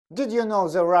Did you know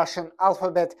the Russian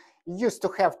alphabet used to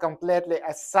have completely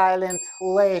a silent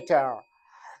letter?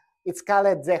 It's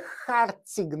called the heart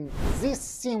sign, this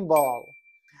symbol.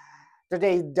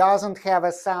 Today it doesn't have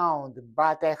a sound,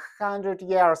 but 100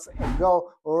 years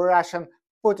ago Russian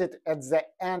put it at the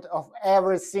end of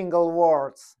every single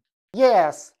word.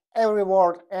 Yes, every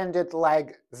word ended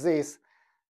like this: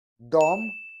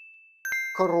 dom,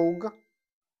 kруг,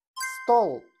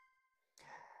 stol.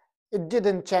 It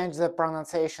didn't change the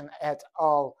pronunciation at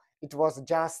all. It was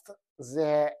just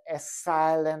a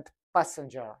silent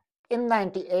passenger. In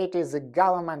 1980, the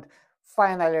government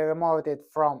finally removed it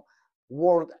from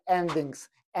word endings,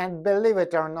 and believe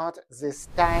it or not, this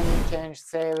tiny change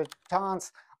saved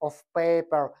tons of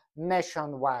paper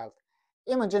nationwide.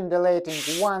 Imagine deleting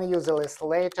one useless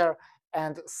letter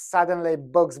and suddenly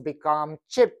books become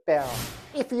cheaper.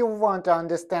 If you want to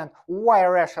understand why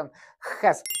Russian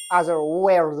has other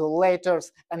weird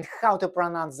letters and how to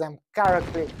pronounce them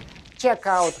correctly, check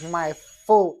out my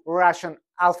full Russian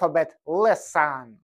alphabet lesson.